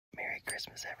Merry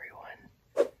Christmas,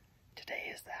 everyone.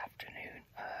 Today is the afternoon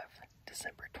of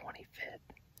December 25th.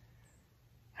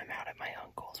 I'm out at my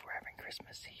uncle's. We're having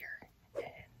Christmas here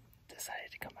and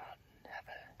decided to come out and have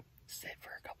a sit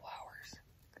for a couple hours.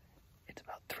 It's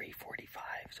about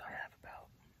 3:45, so I have about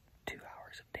 2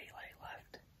 hours of daylight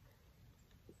left.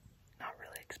 Not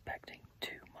really expecting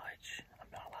too much.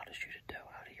 I'm not allowed to shoot a doe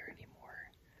out here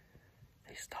anymore.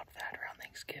 They stopped that around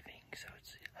Thanksgiving, so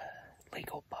it's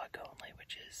legal buck only,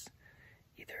 which is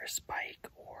either a spike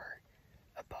or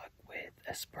a buck with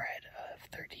a spread of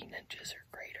 13 inches or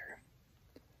greater.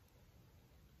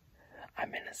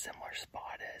 I'm in a similar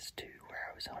spot as to where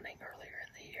I was hunting earlier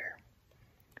in the year.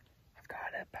 I've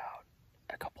got about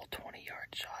a couple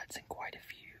 20-yard shots and quite a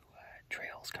few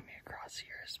trails coming across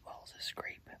here, as well as a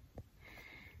scrape.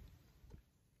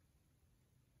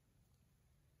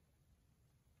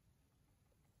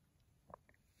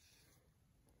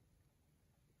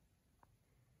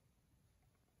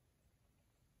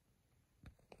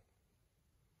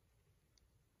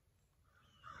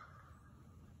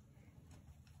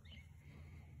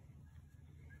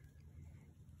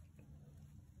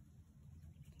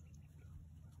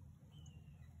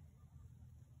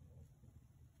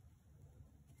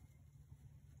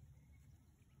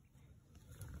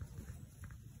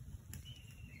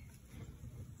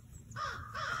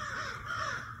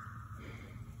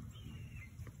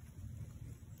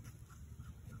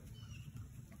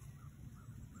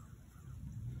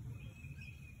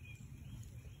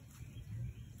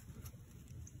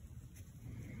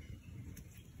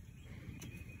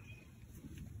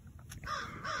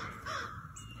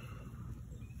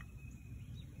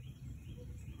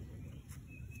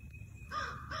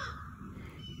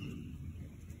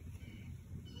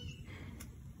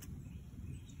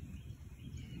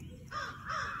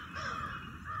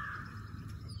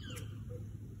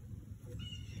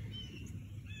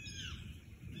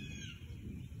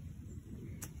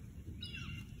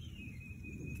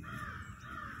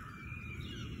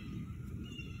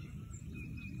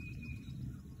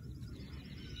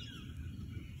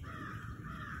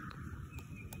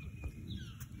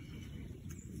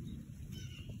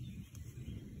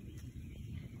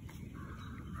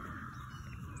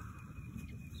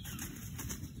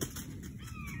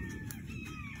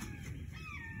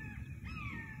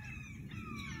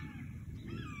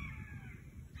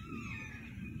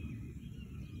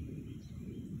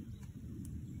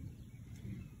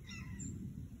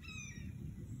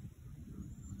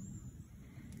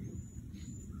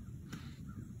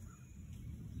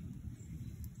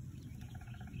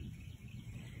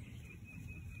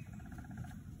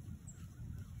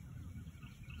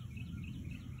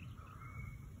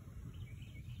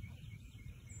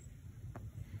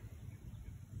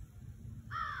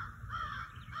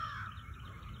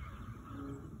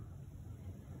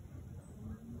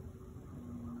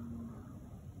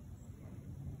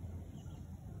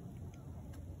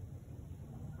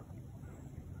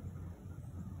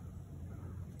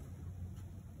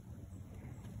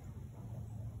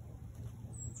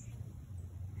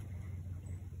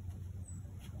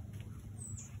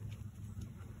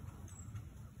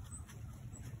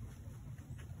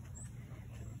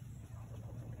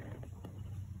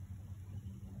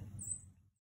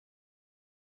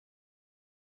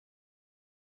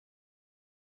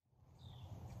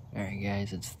 Alright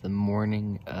guys, it's the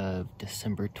morning of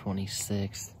December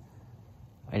 26th.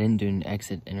 I didn't do an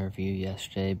exit interview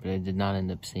yesterday, but I did not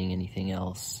end up seeing anything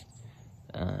else.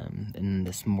 And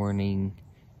this morning,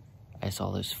 I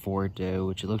saw those 4 doe,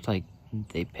 which it looked like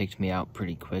they picked me out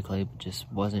pretty quickly, but just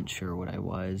wasn't sure what I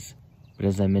was. But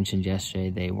as I mentioned yesterday,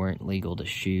 they weren't legal to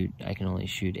shoot. I can only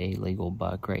shoot a legal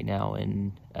buck right now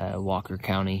in Walker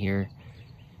County here.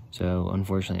 So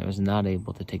unfortunately, I was not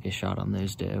able to take a shot on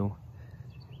those doe.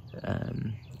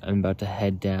 I'm about to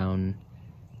head down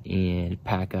and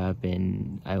pack up,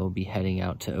 and I will be heading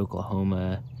out to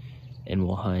Oklahoma, and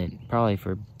we'll hunt probably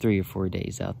for 3 or 4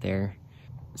 days out there.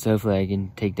 So hopefully I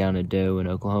can take down a doe in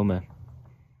Oklahoma.